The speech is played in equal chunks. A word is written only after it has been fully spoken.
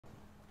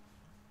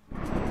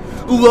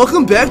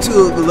Welcome back to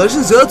The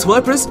Legend of Zelda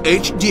Twilight Princess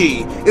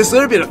HD. It's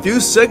only been a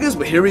few seconds,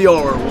 but here we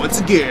are once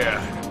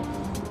again.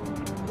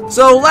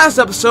 So last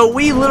episode,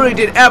 we literally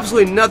did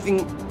absolutely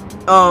nothing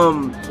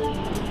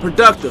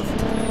productive.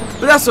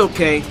 But that's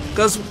okay,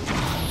 because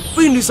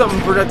we can do something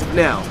productive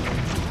now.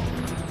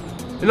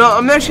 You know,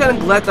 I'm actually kind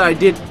of glad that I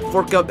did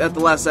fork up at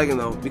the last second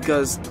though,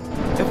 because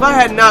if I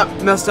had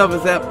not messed up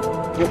at that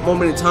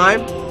moment in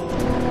time,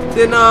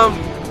 then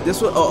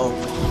this would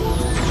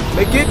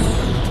make it.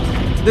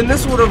 Then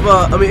this would have,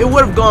 I mean, it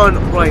would have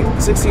gone like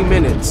 16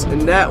 minutes,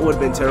 and that would have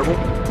been terrible.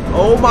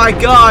 Oh my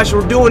gosh,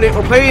 we're doing it,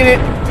 we're playing it.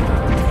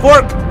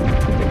 Fork.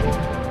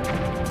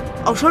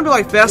 I was trying to be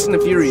like Fast and the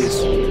Furious.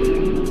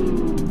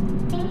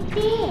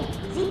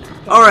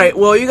 Alright,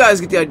 well, you guys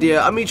get the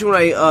idea. I'll meet you when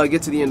I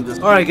get to the end of this.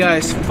 Alright,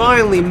 guys,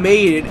 finally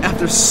made it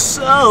after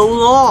so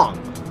long.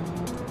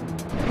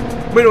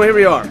 But anyway, here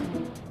we are.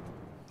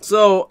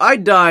 So, I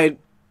died,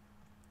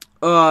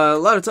 a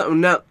lot of time,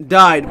 not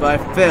died,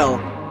 but I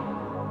fell.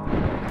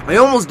 I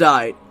almost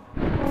died,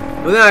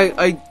 but then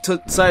I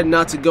decided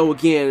not to go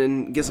again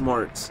and get some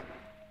hearts,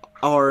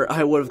 or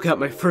I would have got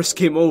my first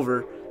game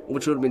over,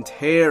 which would have been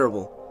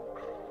terrible.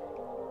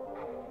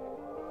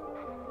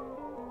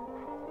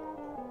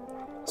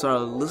 Sorry,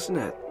 listen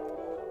to that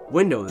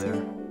window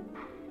there.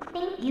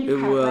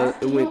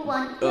 It went.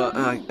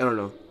 I don't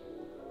know.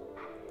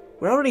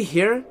 We're already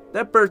here.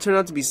 That bird turned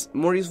out to be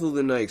more useful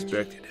than I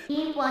expected.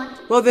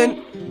 Well then,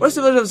 where's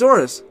the village of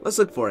Zoras? Let's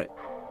look for it.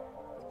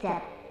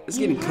 It's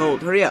getting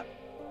cold. Hurry up.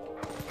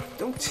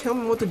 Don't tell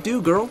me what to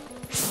do, girl.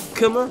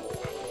 Come on.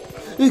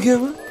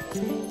 Come on.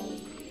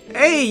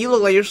 Hey, you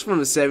look like you're from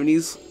the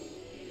 70s.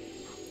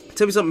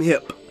 Tell me something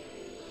hip.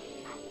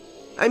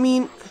 I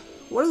mean,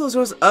 what are those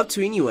girls up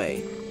to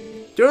anyway?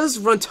 Girls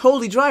run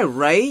totally dry,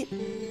 right?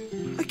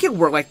 I can't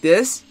work like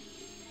this.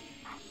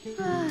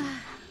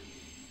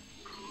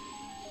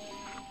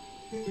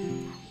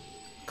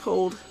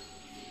 Cold.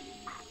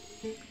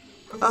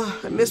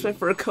 I miss my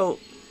fur coat.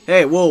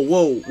 Hey, whoa,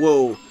 whoa,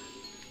 whoa.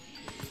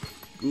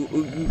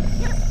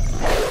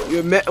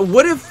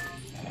 What if,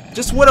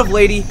 just what if,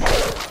 lady,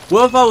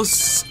 what if I was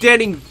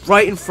standing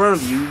right in front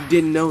of you and you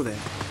didn't know that?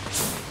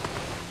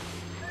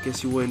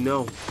 Guess you wouldn't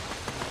know.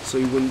 So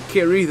you wouldn't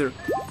care either.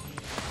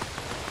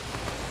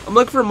 I'm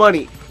looking for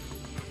money.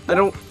 I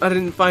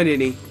didn't find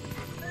any.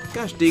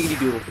 Gosh, diggity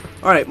doodle.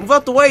 Alright, move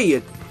out the way,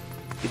 you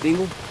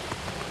dingle.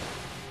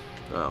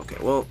 Oh, okay,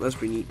 well, that's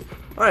pretty neat.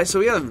 Alright, so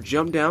we gotta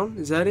jump down.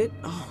 Is that it?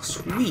 Oh,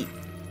 sweet.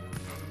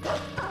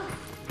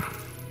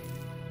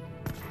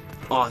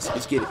 Awesome,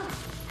 let's get it.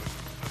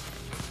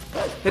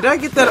 Hey, did I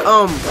get that,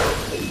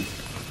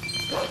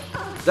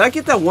 did I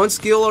get that one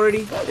skill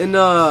already in,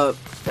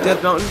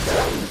 Death Mountain?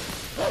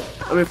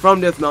 I mean,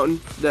 from Death Mountain,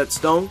 that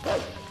stone.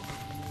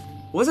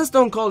 What's that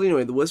stone called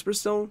anyway? The Whisper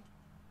Stone?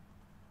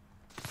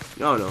 I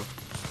don't know.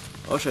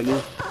 I wish I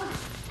knew.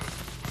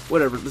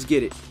 Whatever, let's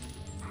get it.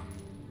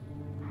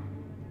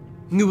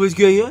 New what's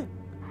going on?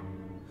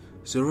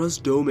 Zora's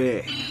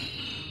Dome.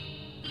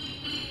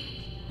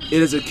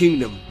 It is a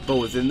kingdom, but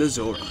within the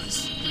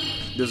Zoras.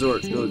 The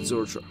Zoras, no, the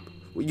Zoras.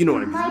 Well, you know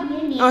what I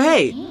mean. Oh,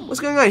 hey, what's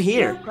going on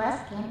here?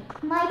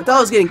 I thought it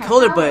was getting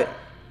colder, but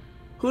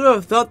who would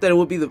have thought that it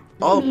would be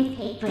all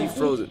be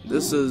frozen?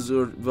 This is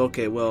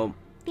okay. Well,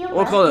 I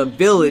won't call it a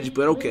village,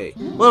 but okay.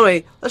 Well,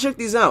 anyway, let's check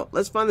these out.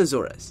 Let's find the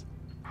Zoras.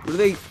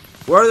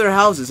 Where are their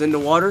houses? In the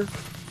water?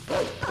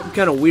 That'd be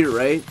kind of weird,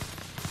 right?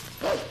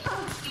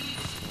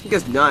 I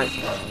guess not,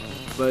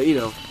 but you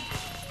know.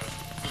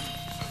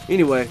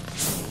 Anyway.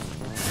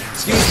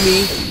 Excuse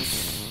me.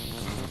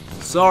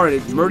 Sorry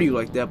to murder you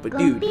like that, but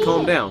dude,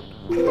 calm down.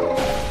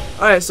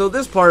 Alright, so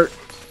this part,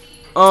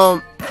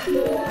 it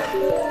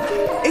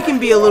can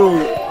be a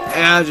little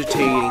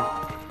agitating.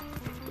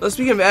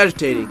 Speaking of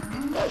agitating,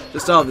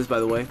 just solve this, by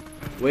the way.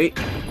 Wait,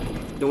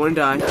 don't want to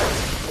die.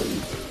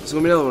 There's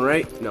gonna be another one,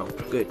 right? No,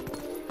 good.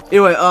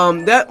 Anyway,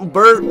 that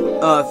bird,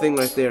 thing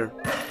right there.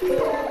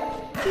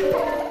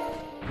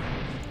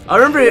 I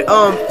remember it,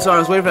 sorry, I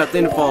was waiting for that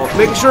thing to fall.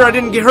 Making sure I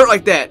didn't get hurt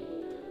like that.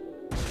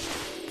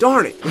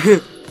 Darn it.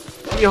 Give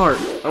me a heart.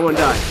 I want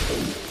to die.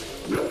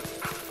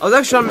 I was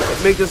actually trying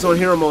to make this on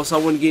hero mode so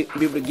I wouldn't be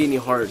able to get any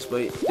hearts,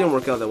 but it didn't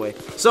work out that way.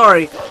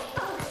 Sorry.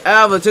 I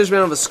have a attention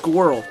span of a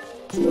squirrel.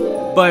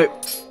 But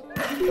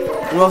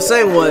what I was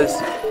saying was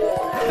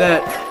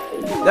that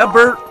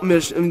bird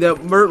mission,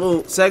 that bird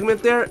little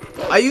segment there,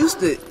 I used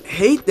to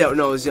hate that when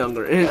I was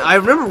younger, and I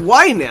remember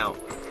why now.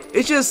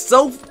 It's just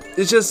so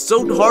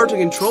hard to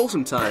control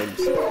sometimes.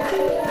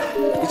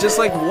 It's just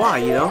like, why,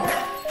 you know?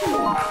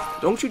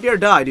 Don't you dare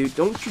die, dude.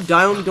 Don't you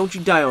die on me. Don't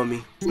you die on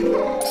me.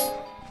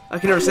 I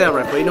can never say that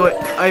right, but you know what?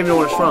 I don't even know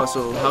where it's from,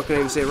 so how can I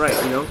even say it right,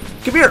 you know?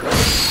 Come here!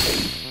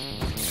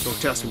 Don't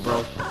test me,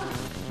 bro.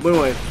 But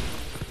anyway.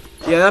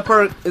 Yeah, that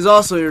part is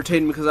also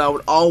irritating because I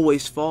would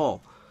always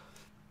fall.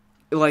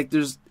 Like,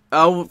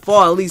 I would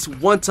fall at least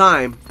one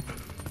time.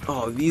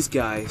 Oh, these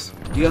guys.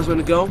 Do you guys want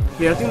to go?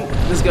 Here, I think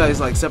this guy is,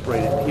 like,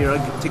 separated. Here,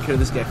 I'll take care of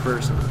this guy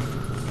first.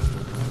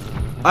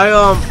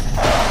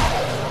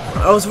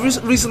 I was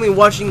recently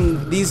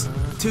watching these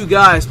two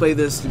guys play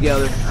this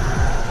together.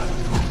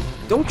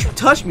 Don't you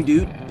touch me,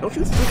 dude. Don't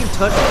you freaking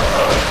touch me.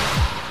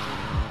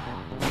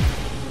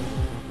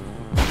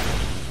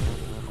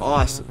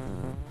 Awesome.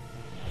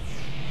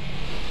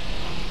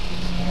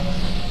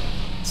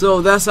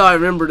 So that's how I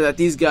remember that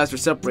these guys were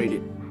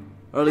separated.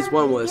 Or at least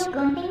one was. Well,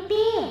 I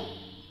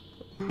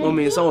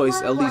mean, it's always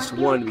at least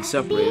one to be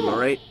separated,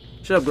 alright?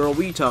 Shut up, girl. What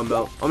are you talking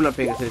about? I'm not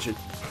paying attention.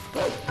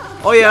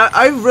 Oh yeah,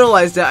 I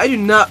realized that I do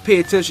not pay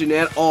attention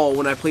at all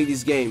when I play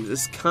these games.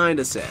 It's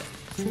kinda sad.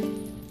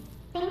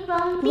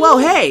 Whoa,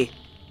 hey!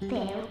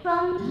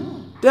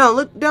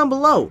 Look down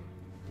below.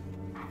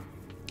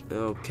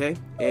 Okay,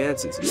 and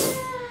since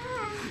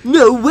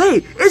no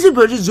way! It's a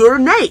bunch of Zora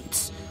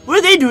Knights! What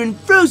are they doing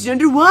frozen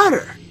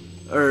underwater?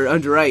 Or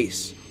under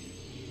ice.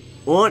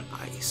 On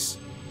ice.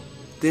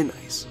 Thin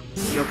ice.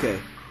 Okay.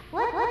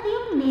 What do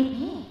you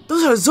mean?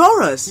 Those are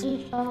Zoras!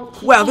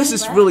 Wow, this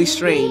is really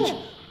strange.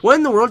 What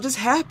in the world just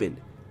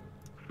happened?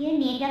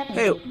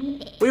 Hey,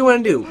 what do you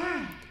want to do?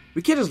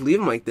 We can't just leave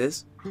them like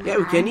this. Yeah,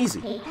 we can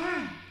easy.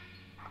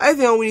 I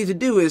think all we need to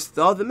do is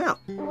thaw them out.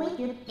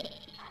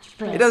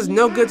 It does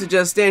no good to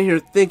just stand here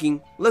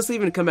thinking, let's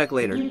leave and come back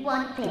later. The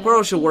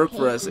portal should work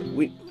for us.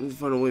 We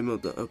find a way to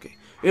melt the... Okay.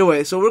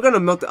 Anyway, so we're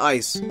gonna melt the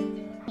ice.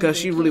 Because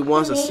she really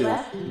wants us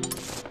to.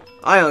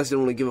 I honestly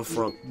don't really give a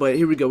frunk. But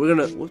here we go. We're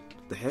gonna... What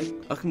the heck?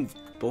 I can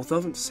both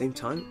of them at the same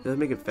time? Does that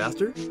make it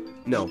faster?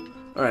 No.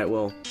 Alright,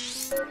 well.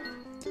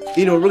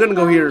 You know, we're gonna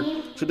go here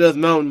to Death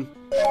Mountain.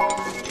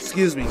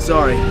 Excuse me,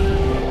 sorry.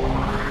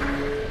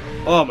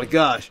 Oh my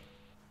gosh.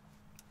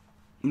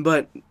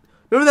 But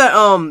remember that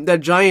that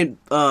giant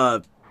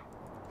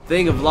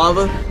thing of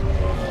lava?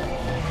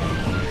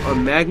 Or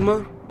magma?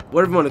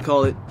 Whatever you want to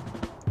call it.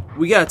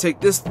 We gotta take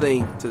this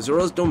thing to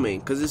Zora's domain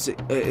because it's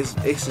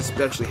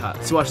especially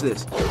hot. So watch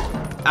this.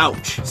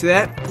 Ouch. See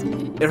that?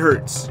 It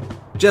hurts.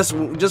 Just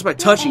by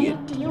touching it,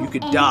 you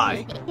could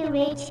die.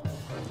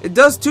 It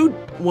does too.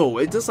 Whoa,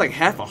 it does like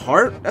half a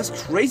heart? That's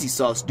crazy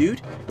sauce,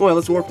 dude. Well,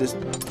 let's warp this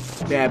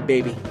bad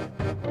baby.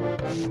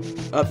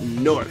 Up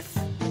north.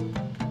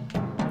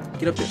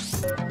 Get up there.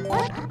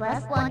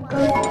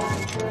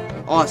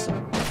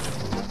 Awesome.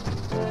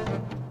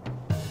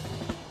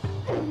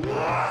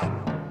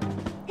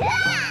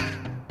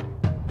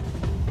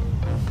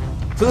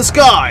 To the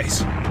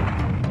skies!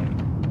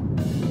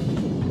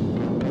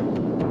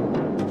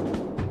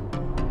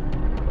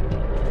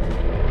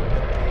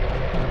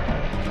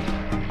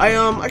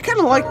 I kind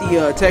of like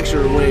the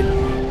texture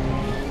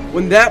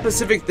when that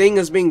specific thing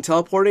is being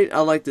teleported.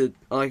 I like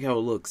how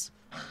it looks.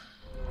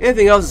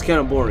 Anything else is kind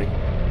of boring.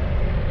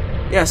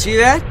 Yeah, see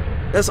that?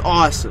 That's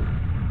awesome.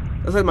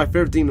 That's like my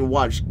favorite thing to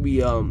watch.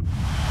 We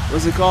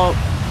what's it called?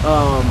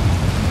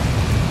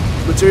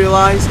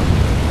 Materialize.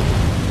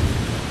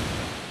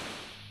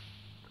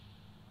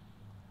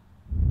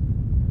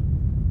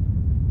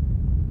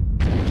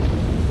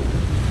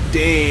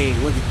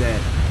 Dang, look at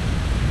that.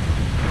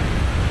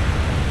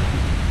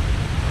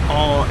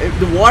 Oh,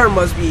 the water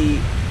must be...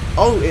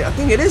 Oh, I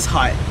think it is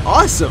hot.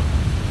 Awesome.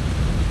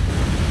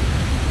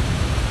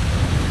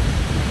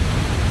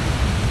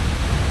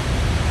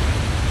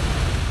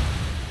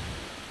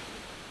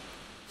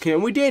 Okay,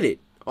 we did it.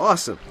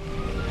 Awesome.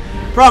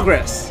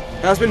 Progress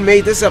has been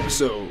made this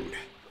episode.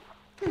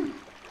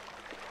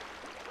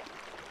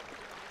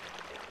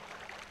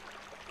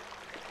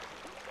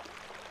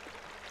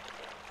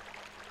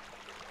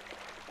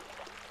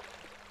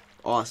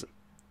 Awesome.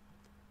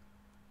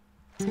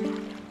 Who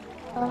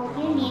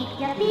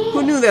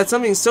knew that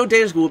something so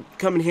dangerous would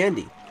come in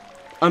handy?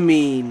 I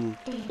mean,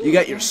 you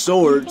got your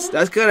swords.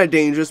 That's kind of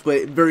dangerous,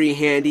 but very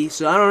handy.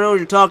 So I don't know what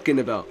you're talking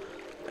about.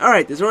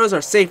 Alright, the Zoras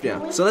are safe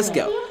now, so let's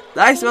go.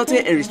 The ice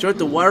melted and restored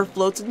the water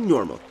flow to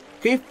normal.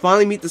 Can we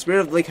finally meet the spirit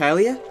of Lake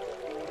Hylia?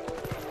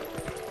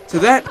 To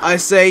that, I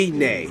say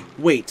nay.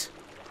 Wait.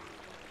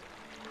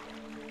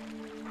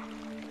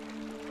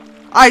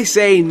 I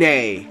say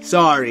nay.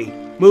 Sorry.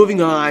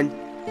 Moving on.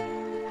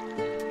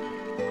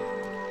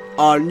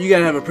 Oh, you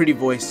gotta have a pretty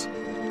voice.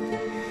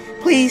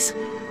 Please,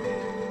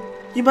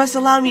 you must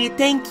allow me to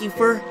thank you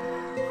for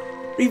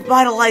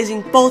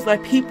revitalizing both my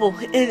people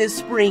and this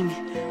spring,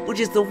 which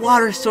is the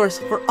water source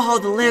for all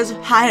the lands of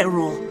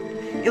Hyrule.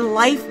 In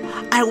life,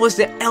 I was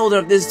the elder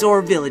of this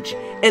Zora village,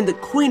 and the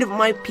queen of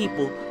my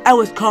people. I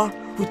was called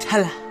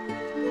Rutella.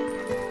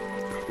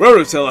 Well,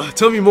 Rutella,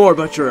 tell me more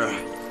about your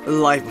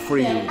life before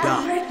you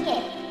die.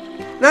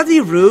 Not to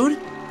be rude,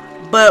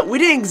 but we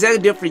didn't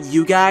exactly do it for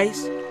you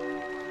guys.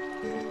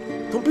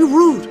 Don't be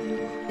rude.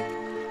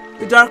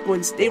 The Dark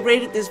Ones, they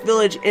raided this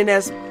village and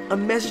as a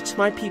message to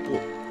my people,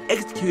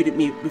 executed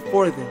me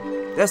before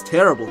them. That's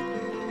terrible.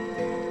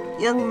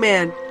 Young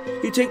man,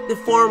 you take the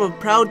form of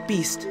proud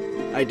beast.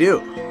 I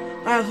do.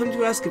 I have something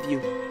to ask of you.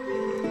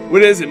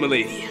 What is it,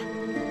 milady?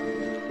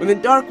 When the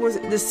Dark Ones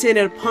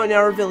descended upon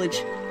our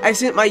village, I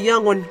sent my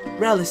young one,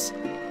 Relish,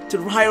 to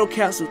the Hyrule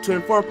Castle to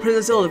inform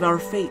Princess Zelda of our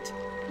fate.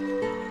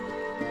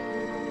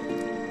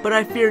 But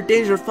I fear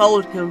danger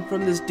followed him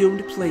from this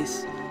doomed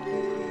place.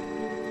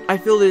 I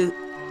feel that...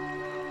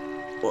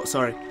 Well,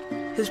 sorry.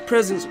 His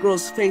presence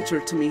grows fainter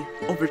to me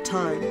over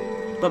time.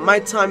 But my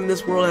time in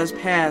this world has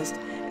passed,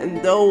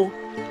 and though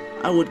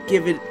I would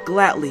give it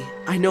gladly.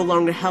 I no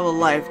longer have a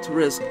life to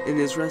risk in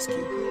this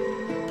rescue.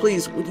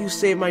 Please, would you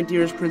save my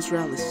dearest Prince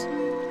Ralis?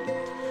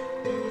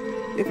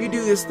 If you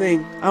do this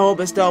thing, I will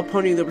bestow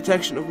upon you the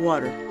protection of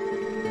water.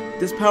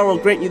 This power will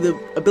grant you the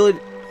ability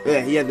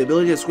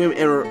to swim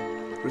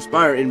and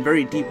respire in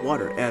very deep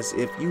water, as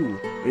if you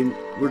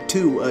were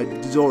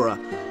too, Zora.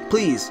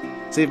 Please,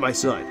 save my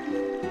son.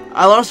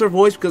 I lost her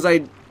voice because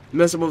I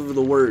messed up with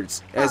the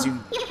words, as you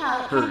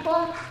heard.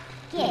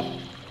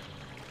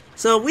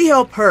 So we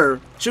help her.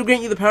 She'll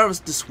grant you the power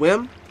to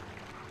swim.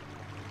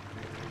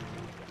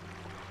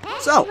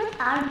 So,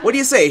 what do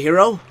you say,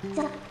 hero?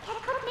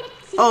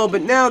 Oh,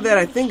 but now that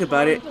I think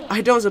about it,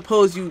 I don't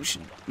suppose you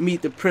should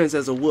meet the prince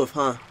as a wolf,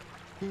 huh?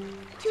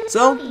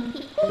 So,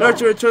 in order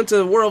to return to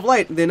the world of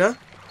light, then, huh?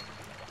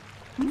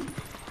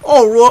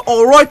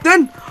 Alright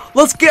then,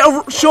 let's get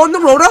a show on the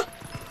road,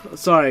 huh?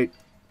 Sorry,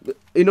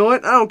 you know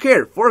what? I don't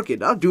care. Fork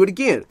it. I'll do it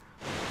again.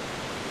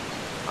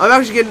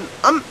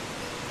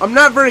 I'm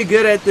not very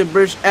good at the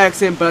British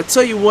accent, but I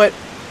tell you what,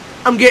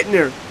 I'm getting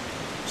there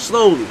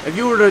slowly. If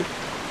you were to,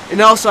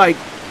 and also I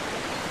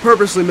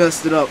purposely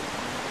messed it up.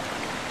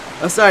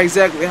 That's not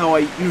exactly how I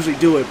usually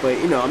do it, but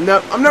you know, I'm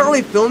not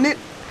really feeling it,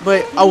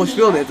 but I was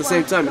feeling it at the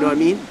same time. You know what I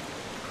mean?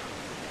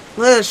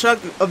 The shock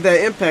of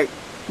that impact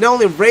not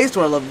only raised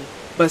our level,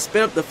 but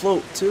sped up the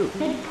float too.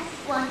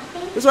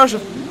 This water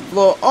should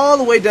flow all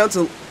the way down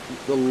to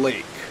the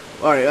lake.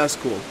 Alright, that's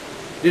cool.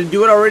 Did it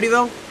do it already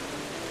though?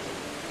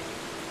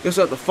 Guess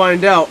we'll have to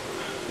find out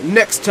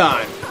next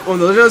time on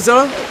The Legend of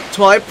Zelda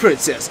Twilight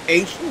Princess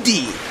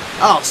HD.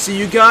 I'll see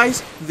you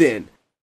guys then.